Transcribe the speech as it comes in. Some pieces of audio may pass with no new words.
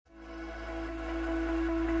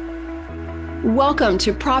Welcome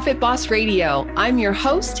to Profit Boss Radio. I'm your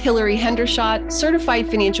host, Hillary Hendershot, certified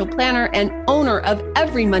financial planner and owner of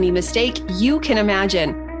every money mistake you can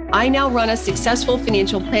imagine. I now run a successful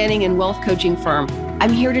financial planning and wealth coaching firm.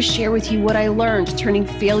 I'm here to share with you what I learned turning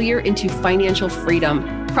failure into financial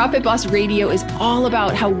freedom. Profit Boss Radio is all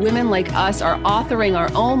about how women like us are authoring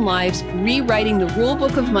our own lives, rewriting the rule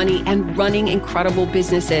book of money, and running incredible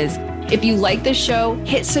businesses. If you like this show,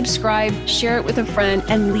 hit subscribe, share it with a friend,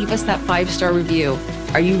 and leave us that 5-star review.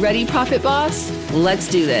 Are you ready, Profit Boss? Let's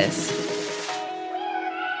do this.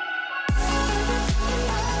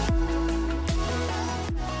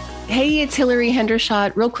 Hey, it's Hillary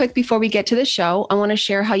Hendershot. Real quick before we get to the show, I want to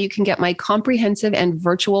share how you can get my comprehensive and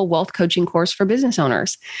virtual wealth coaching course for business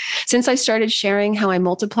owners. Since I started sharing how I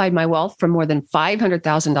multiplied my wealth from more than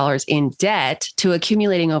 $500,000 in debt to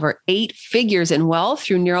accumulating over 8 figures in wealth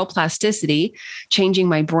through neuroplasticity, changing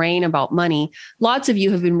my brain about money, lots of you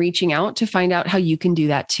have been reaching out to find out how you can do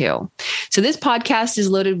that too. So this podcast is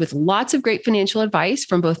loaded with lots of great financial advice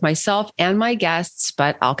from both myself and my guests,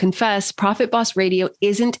 but I'll confess, Profit Boss Radio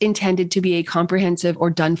isn't intended to be a comprehensive or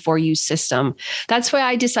done-for-you system. That's why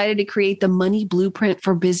I decided to create the Money Blueprint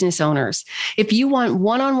for business owners. If you want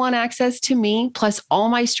one-on-one access to me, plus all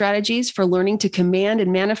my strategies for learning to command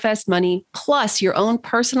and manifest money, plus your own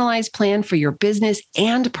personalized plan for your business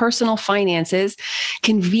and personal finances,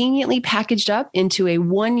 conveniently packaged up into a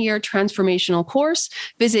 1-year transformational course,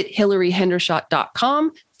 visit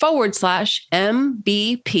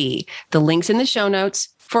hillaryhendershot.com/MBP. The link's in the show notes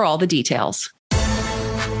for all the details.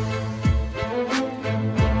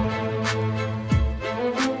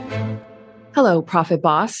 Hello, Profit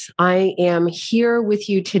Boss. I am here with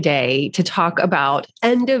you today to talk about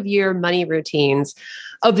end-of-year money routines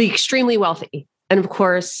of the extremely wealthy. And of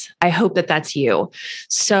course, I hope that that's you.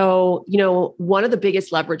 So, one of the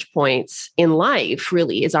biggest leverage points in life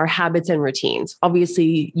really is our habits and routines.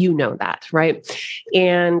 Obviously, you know that, right?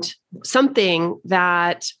 And something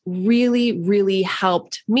that really, really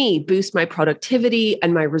helped me boost my productivity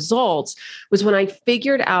and my results was when I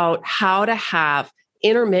figured out how to have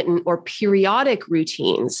intermittent or periodic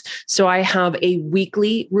routines. So I have a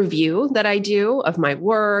weekly review that I do of my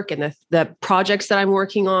work and the projects that I'm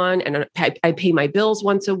working on, and I pay my bills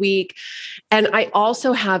once a week. And I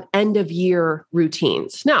also have end of year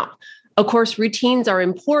routines. Now, of course, routines are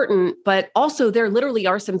important, but also there literally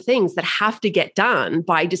are some things that have to get done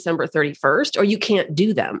by December 31st, or you can't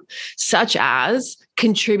do them, such as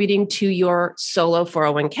contributing to your solo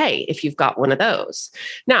 401k if you've got one of those.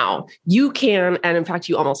 Now, you can, and in fact,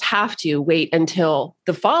 you almost have to wait until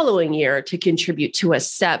the following year to contribute to a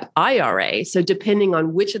SEP IRA. So depending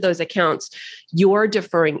on which of those accounts you're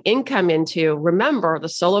deferring income into, remember the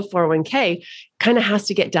solo 401k kind of has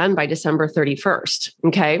to get done by December 31st.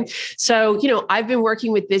 Okay. So, I've been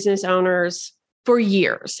working with business owners for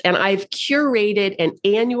years, and I've curated an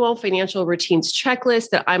annual financial routines checklist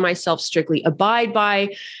that I myself strictly abide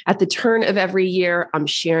by at the turn of every year. I'm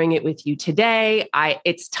sharing it with you today.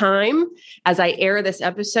 It's time. As I air this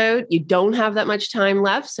episode, you don't have that much time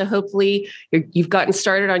left. So hopefully you've gotten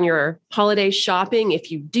started on your holiday shopping if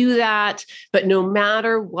you do that. But no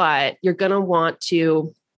matter what, you're going to want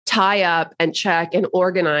to tie up and check and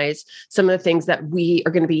organize some of the things that we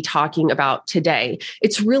are going to be talking about today.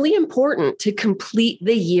 It's really important to complete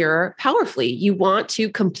the year powerfully. You want to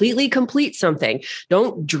completely complete something.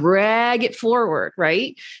 Don't drag it forward,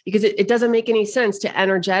 right? Because it doesn't make any sense to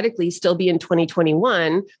energetically still be in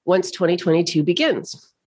 2021 once 2022 begins.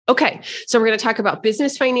 Okay, so we're going to talk about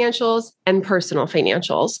business financials and personal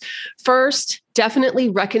financials. First, definitely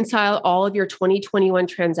reconcile all of your 2021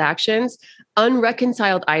 transactions.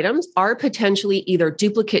 Unreconciled items are potentially either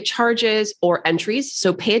duplicate charges or entries,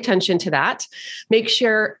 so pay attention to that. Make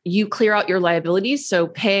sure you clear out your liabilities, so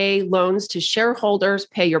pay loans to shareholders,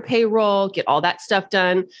 pay your payroll, get all that stuff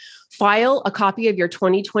done. File a copy of your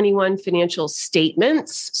 2021 financial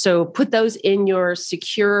statements, so put those in your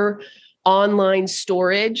secure online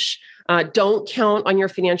storage. Don't count on your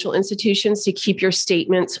financial institutions to keep your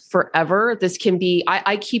statements forever. This can be,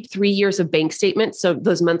 I keep 3 years of bank statements. So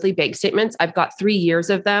those monthly bank statements, I've got 3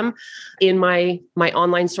 years of them in my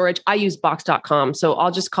online storage. I use Box.com, so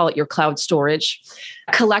I'll just call it your cloud storage.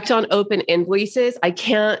 Collect on open invoices. I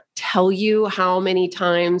can't tell you how many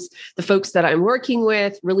times the folks that I'm working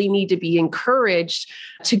with really need to be encouraged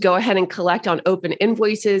to go ahead and collect on open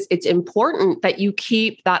invoices. It's important that you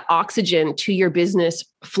keep that oxygen to your business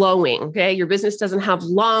flowing. Okay. Your business doesn't have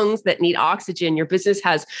lungs that need oxygen. Your business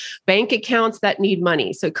has bank accounts that need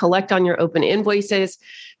money. So collect on your open invoices.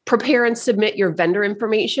 Prepare and submit your vendor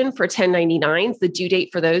information for 1099s. The due date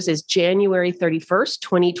for those is January 31st,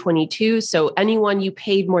 2022. So anyone you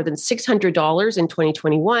paid more than $600 in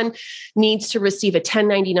 2021 needs to receive a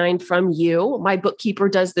 1099 from you. My bookkeeper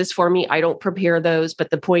does this for me. I don't prepare those, but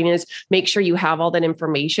the point is make sure you have all that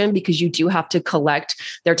information because you do have to collect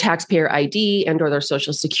their taxpayer ID and or their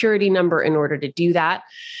social security number in order to do that.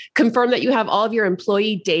 Confirm that you have all of your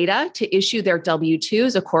employee data to issue their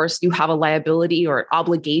W-2s. Of course, you have a liability or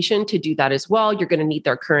obligation to do that as well. You're going to need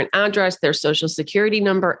their current address, their social security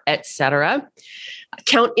number, etc.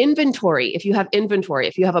 Count inventory. If you have inventory,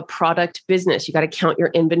 if you have a product business, you got to count your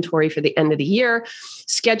inventory for the end of the year.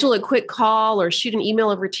 Schedule a quick call or shoot an email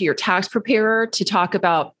over to your tax preparer to talk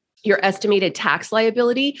about your estimated tax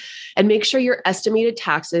liability and make sure your estimated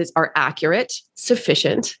taxes are accurate,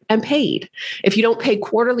 sufficient, and paid. If you don't pay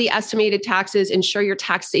quarterly estimated taxes, ensure your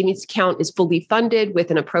tax savings account is fully funded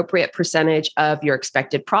with an appropriate percentage of your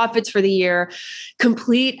expected profits for the year.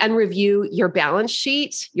 Complete and review your balance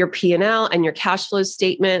sheet, your P&L, and your cash flow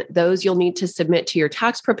statement. Those you'll need to submit to your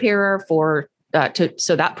tax preparer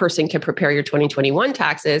so that person can prepare your 2021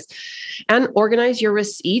 taxes, and organize your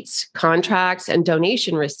receipts, contracts, and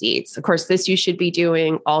donation receipts. Of course, this you should be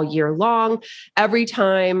doing all year long. Every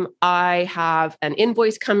time I have an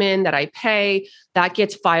invoice come in that I pay, that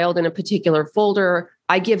gets filed in a particular folder.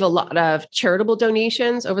 I give a lot of charitable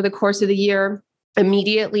donations over the course of the year.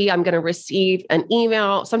 Immediately, I'm going to receive an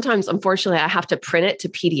email. Sometimes, unfortunately, I have to print it to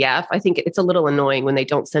PDF. I think it's a little annoying when they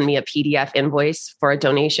don't send me a PDF invoice for a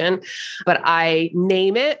donation, but I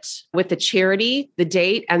name it with the charity, the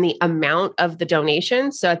date, and the amount of the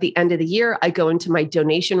donation. So at the end of the year, I go into my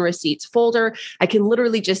donation receipts folder. I can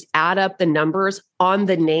literally just add up the numbers on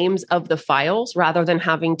the names of the files rather than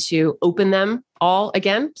having to open them all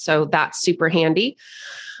again. So that's super handy.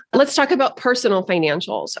 Let's talk about personal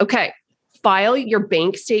financials. Okay. File your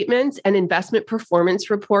bank statements and investment performance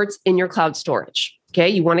reports in your cloud storage. Okay,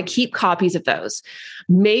 you want to keep copies of those.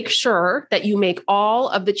 Make sure that you make all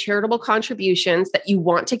of the charitable contributions that you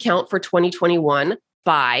want to count for 2021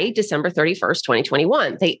 by December 31st,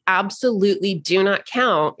 2021. They absolutely do not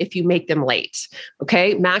count if you make them late.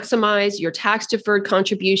 Okay, maximize your tax deferred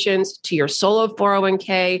contributions to your solo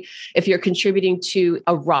 401k. If you're contributing to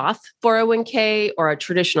a Roth 401k or a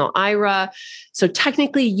traditional IRA. So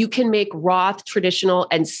technically you can make Roth, traditional,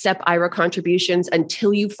 and SEP IRA contributions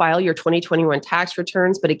until you file your 2021 tax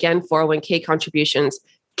returns. But again, 401k contributions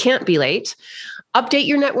can't be late. Update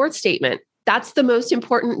your net worth statement. That's the most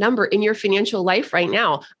important number in your financial life right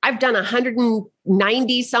now. I've done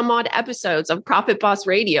 190 some odd episodes of Profit Boss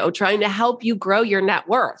Radio trying to help you grow your net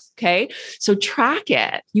worth. Okay. So track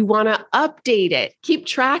it. You want to update it, keep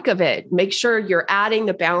track of it. Make sure you're adding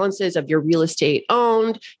the balances of your real estate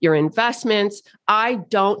owned, your investments. I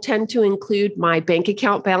don't tend to include my bank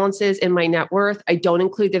account balances in my net worth. I don't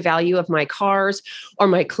include the value of my cars or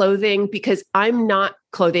my clothing because I'm not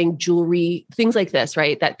clothing, jewelry, things like this,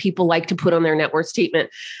 right? That people like to put on their net worth statement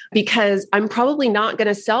because I'm probably not going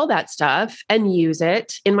to sell that stuff and use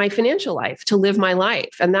it in my financial life to live my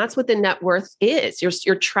life. And that's what the net worth is.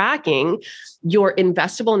 You're tracking your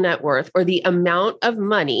investable net worth or the amount of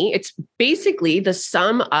money. It's basically the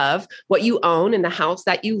sum of what you own in the house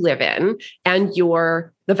that you live in and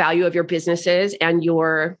the value of your businesses and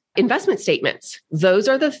your investment statements. Those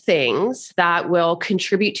are the things that will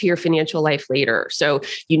contribute to your financial life later. So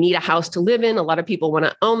you need a house to live in. A lot of people want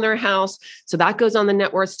to own their house. So that goes on the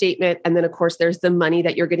net worth statement. And then of course, there's the money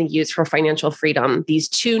that you're going to use for financial freedom. These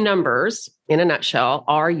two numbers in a nutshell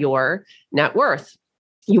are your net worth.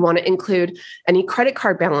 You want to include any credit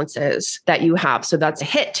card balances that you have. So that's a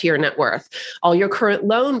hit to your net worth. All your current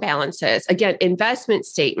loan balances, again, investment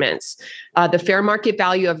statements, the fair market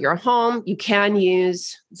value of your home. You can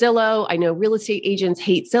use Zillow. I know real estate agents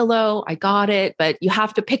hate Zillow. I got it, but you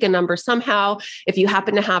have to pick a number somehow. If you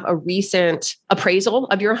happen to have a recent appraisal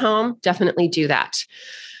of your home, definitely do that.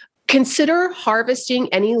 Consider harvesting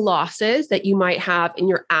any losses that you might have in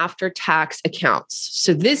your after-tax accounts.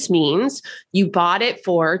 So this means you bought it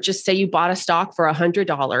for, just say you bought a stock for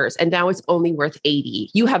 $100 and now it's only worth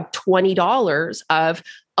 $80. You have $20 of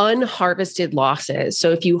unharvested losses.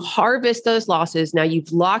 So if you harvest those losses, now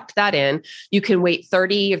you've locked that in, you can wait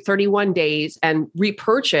 30 or 31 days and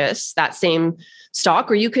repurchase that same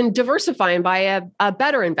stock, or you can diversify and buy a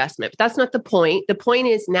better investment. But that's not the point. The point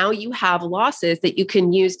is now you have losses that you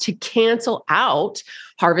can use to cancel out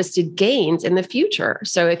harvested gains in the future.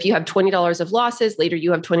 So if you have $20 of losses, later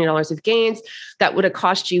you have $20 of gains, that would have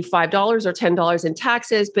cost you $5 or $10 in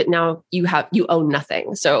taxes, but now you own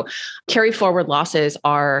nothing. So carry forward losses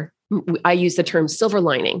are, I use the term silver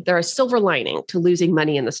lining. They're a silver lining to losing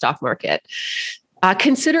money in the stock market.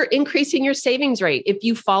 Consider increasing your savings rate. If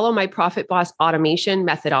you follow my Profit Boss automation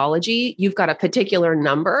methodology, you've got a particular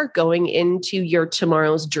number going into your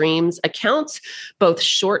tomorrow's dreams accounts, both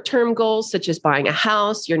short-term goals, such as buying a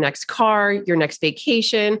house, your next car, your next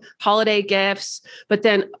vacation, holiday gifts, but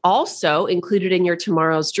then also included in your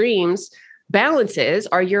tomorrow's dreams balances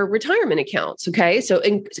are your retirement accounts. Okay. So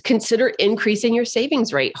consider increasing your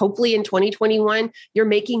savings rate. Hopefully in 2021, you're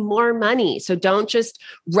making more money. So don't just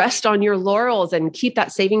rest on your laurels and keep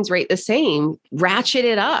that savings rate the same. Ratchet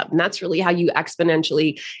it up. And that's really how you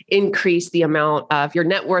exponentially increase the amount of your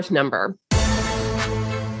net worth number.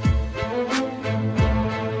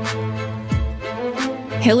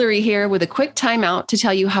 Hillary here with a quick timeout to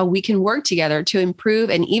tell you how we can work together to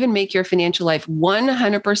improve and even make your financial life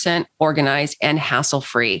 100% organized and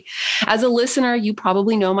hassle-free. As a listener, you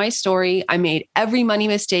probably know my story. I made every money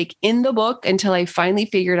mistake in the book until I finally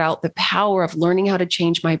figured out the power of learning how to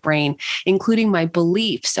change my brain, including my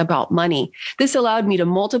beliefs about money. This allowed me to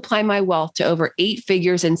multiply my wealth to over 8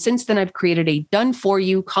 figures. And since then, I've created a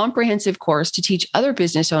done-for-you comprehensive course to teach other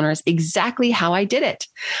business owners exactly how I did it.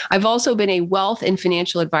 I've also been a wealth and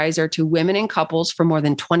financial advisor to women and couples for more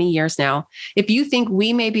than 20 years now. If you think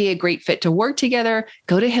we may be a great fit to work together,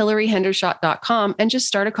 go to hillaryhendershot.com and just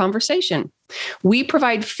start a conversation. We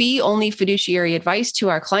provide fee-only fiduciary advice to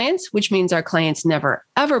our clients, which means our clients never,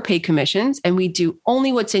 ever pay commissions, and we do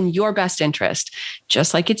only what's in your best interest,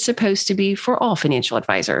 just like it's supposed to be for all financial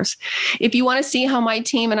advisors. If you want to see how my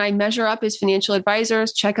team and I measure up as financial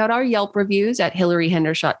advisors, check out our Yelp reviews at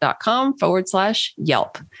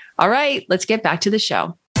hillaryhendershot.com/Yelp. All right, let's get back to the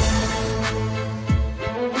show.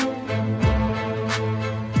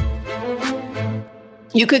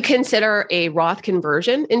 You could consider a Roth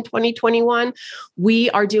conversion in 2021. We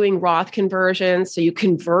are doing Roth conversions. So you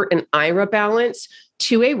convert an IRA balance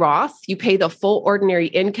to a Roth, you pay the full ordinary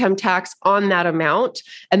income tax on that amount,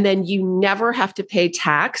 and then you never have to pay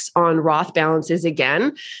tax on Roth balances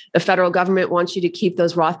again. The federal government wants you to keep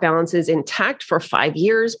those Roth balances intact for 5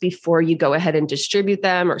 years before you go ahead and distribute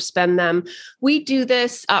them or spend them. We do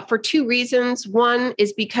this for 2 reasons. One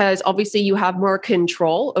is because obviously you have more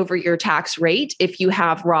control over your tax rate. If you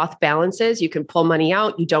have Roth balances, you can pull money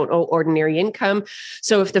out. You don't owe ordinary income.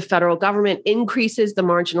 So if the federal government increases the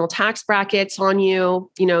marginal tax brackets on you,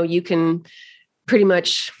 you can pretty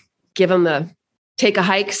much give them the take a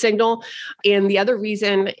hike signal. And the other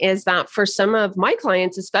reason is that for some of my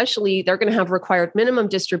clients, especially, they're going to have required minimum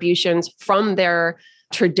distributions from their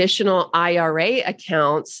traditional IRA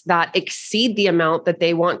accounts that exceed the amount that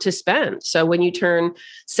they want to spend. So when you turn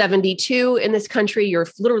 72 in this country, you're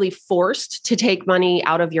literally forced to take money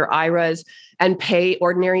out of your IRAs and pay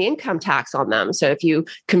ordinary income tax on them. So if you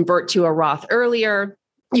convert to a Roth earlier,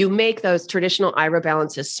 you make those traditional IRA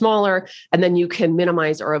balances smaller, and then you can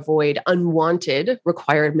minimize or avoid unwanted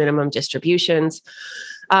required minimum distributions.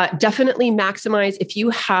 Definitely maximize. If you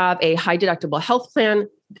have a high deductible health plan,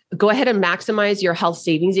 go ahead and maximize your health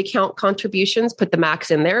savings account contributions. Put the max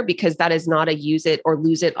in there because that is not a use it or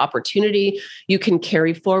lose it opportunity. You can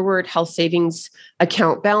carry forward health savings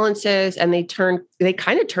account balances, and they kind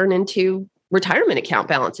of turn into retirement account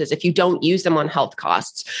balances if you don't use them on health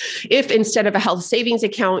costs. If instead of a health savings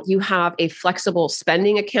account, you have a flexible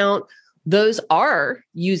spending account, those are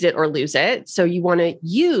use it or lose it. So you want to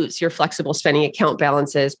use your flexible spending account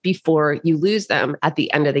balances before you lose them at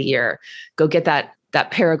the end of the year. Go get that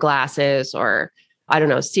pair of glasses, or I don't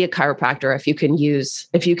know, see a chiropractor if you can use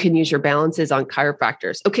your balances on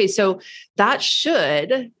chiropractors. Okay, so that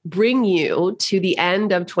should bring you to the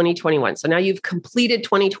end of 2021. So now you've completed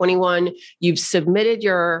 2021, you've submitted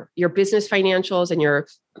your business financials and your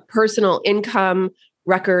personal income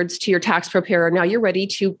records to your tax preparer. Now you're ready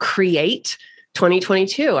to create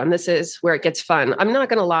 2022. And this is where it gets fun. I'm not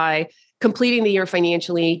going to lie. Completing the year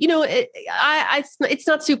financially, it's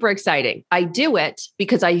not super exciting. I do it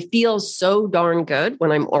because I feel so darn good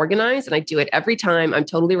when I'm organized, and I do it every time. I'm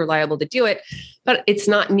totally reliable to do it, but it's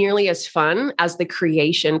not nearly as fun as the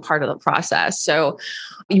creation part of the process. So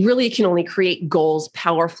you really can only create goals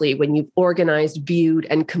powerfully when you've organized, viewed,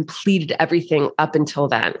 and completed everything up until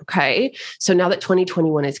then. Okay. So now that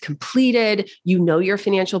 2021 is completed, you know your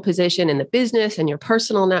financial position in the business and your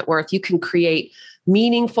personal net worth, you can create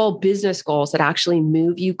meaningful business goals that actually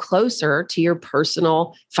move you closer to your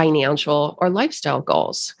personal, financial, or lifestyle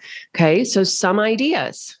goals. Okay, so some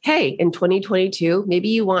ideas. Hey, in 2022, maybe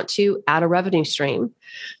you want to add a revenue stream.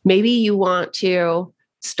 Maybe you want to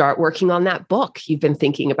start working on that book you've been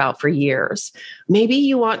thinking about for years. Maybe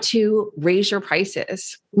you want to raise your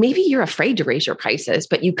prices. Maybe you're afraid to raise your prices,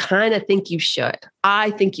 but you kind of think you should.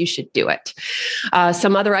 I think you should do it.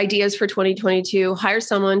 Some other ideas for 2022, hire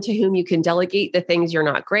someone to whom you can delegate the things you're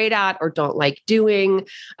not great at or don't like doing.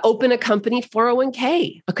 Open a company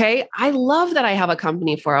 401k. Okay. I love that I have a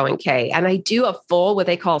company 401k and I do a full, what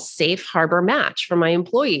they call safe harbor match for my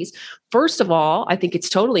employees. First of all, I think it's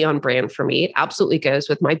totally on brand for me. It absolutely goes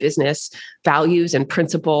with my business values and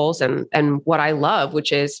principles and what I love,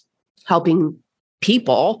 which is helping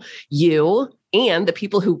people, you, and the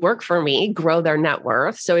people who work for me grow their net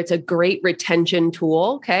worth. So it's a great retention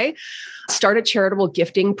tool. Okay. Start a charitable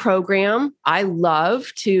gifting program. I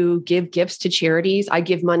love to give gifts to charities. I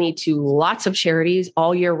give money to lots of charities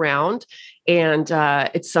all year round. And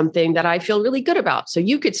it's something that I feel really good about. So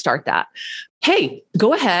you could start that. Hey,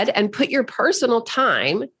 go ahead and put your personal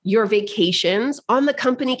time, your vacations on the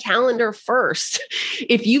company calendar first.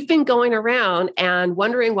 If you've been going around and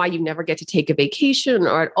wondering why you never get to take a vacation,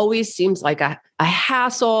 or it always seems like a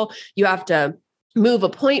hassle, you have to move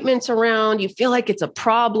appointments around, you feel like it's a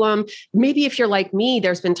problem. Maybe if you're like me,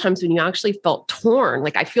 there's been times when you actually felt torn.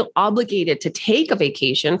 Like I feel obligated to take a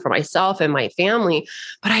vacation for myself and my family,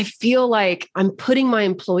 but I feel like I'm putting my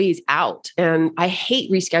employees out and I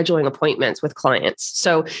hate rescheduling appointments with clients.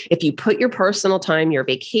 So if you put your personal time, your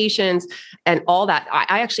vacations and all that,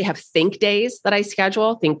 I actually have think days that I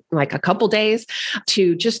schedule, think like a couple days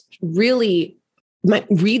to just really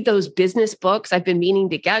read those business books I've been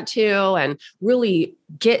meaning to get to and really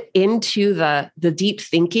get into the deep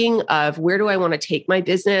thinking of where do I want to take my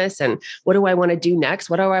business and what do I want to do next?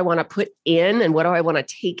 What do I want to put in and what do I want to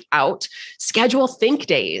take out? Schedule think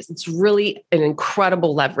days. It's really an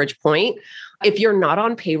incredible leverage point. If you're not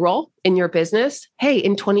on payroll in your business, hey,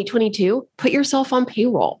 in 2022, put yourself on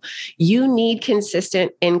payroll. You need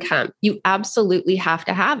consistent income. You absolutely have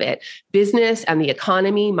to have it. Business and the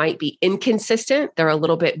economy might be inconsistent. They're a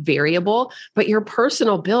little bit variable, but your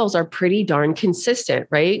personal bills are pretty darn consistent,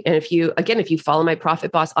 right? And if you follow my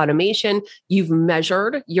Profit Boss automation, you've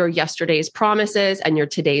measured your yesterday's promises and your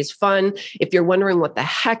today's fun. If you're wondering what the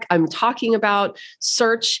heck I'm talking about,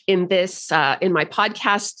 search in my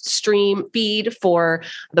podcast stream feed for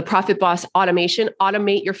the Profit Boss automation.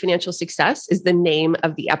 Automate Your Financial Success is the name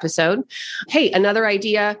of the episode. Hey, another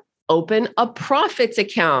idea, open a profits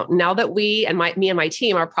account. Now that me and my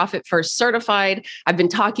team are Profit First certified, I've been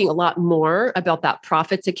talking a lot more about that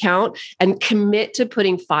profits account and commit to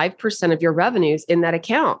putting 5% of your revenues in that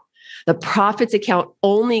account. The profits account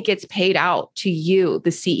only gets paid out to you, the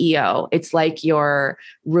CEO. It's like your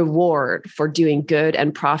reward for doing good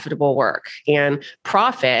and profitable work. And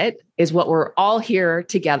profit is what we're all here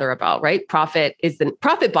together about, right? Profit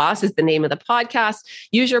Boss is the name of the podcast.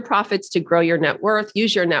 Use your profits to grow your net worth.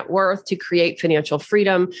 Use your net worth to create financial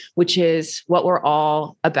freedom, which is what we're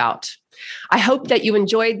all about. I hope that you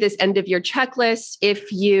enjoyed this end of year checklist.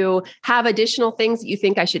 If you have additional things that you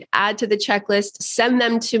think I should add to the checklist, send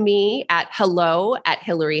them to me at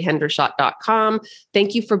hello@hillaryhendershot.com.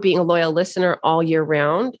 Thank you for being a loyal listener all year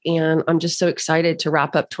round. And I'm just so excited to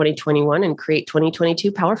wrap up 2021 and create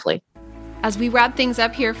 2022 powerfully. As we wrap things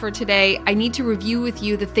up here for today, I need to review with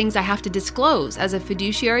you the things I have to disclose as a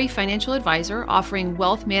fiduciary financial advisor offering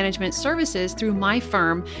wealth management services through my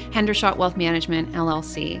firm, Hendershot Wealth Management,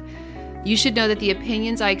 LLC. You should know that the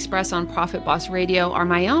opinions I express on Profit Boss Radio are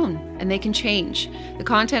my own, and they can change. The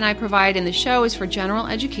content I provide in the show is for general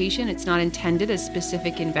education. It's not intended as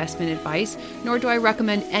specific investment advice, nor do I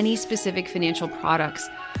recommend any specific financial products.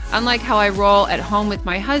 Unlike how I roll at home with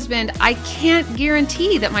my husband, I can't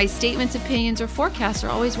guarantee that my statements, opinions, or forecasts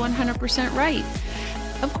are always 100% right.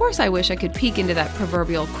 Of course, I wish I could peek into that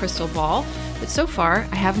proverbial crystal ball, but so far,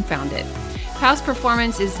 I haven't found it. Past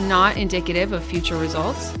performance is not indicative of future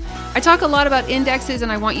results. I talk a lot about indexes,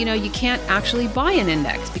 and I want you to know you can't actually buy an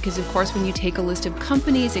index because, of course, when you take a list of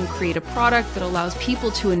companies and create a product that allows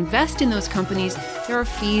people to invest in those companies, there are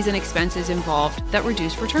fees and expenses involved that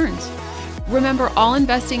reduce returns. Remember, all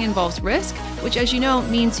investing involves risk, which, as you know,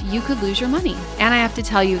 means you could lose your money. And I have to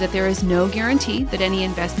tell you that there is no guarantee that any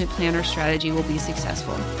investment plan or strategy will be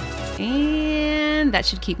successful. And that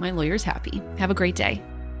should keep my lawyers happy. Have a great day.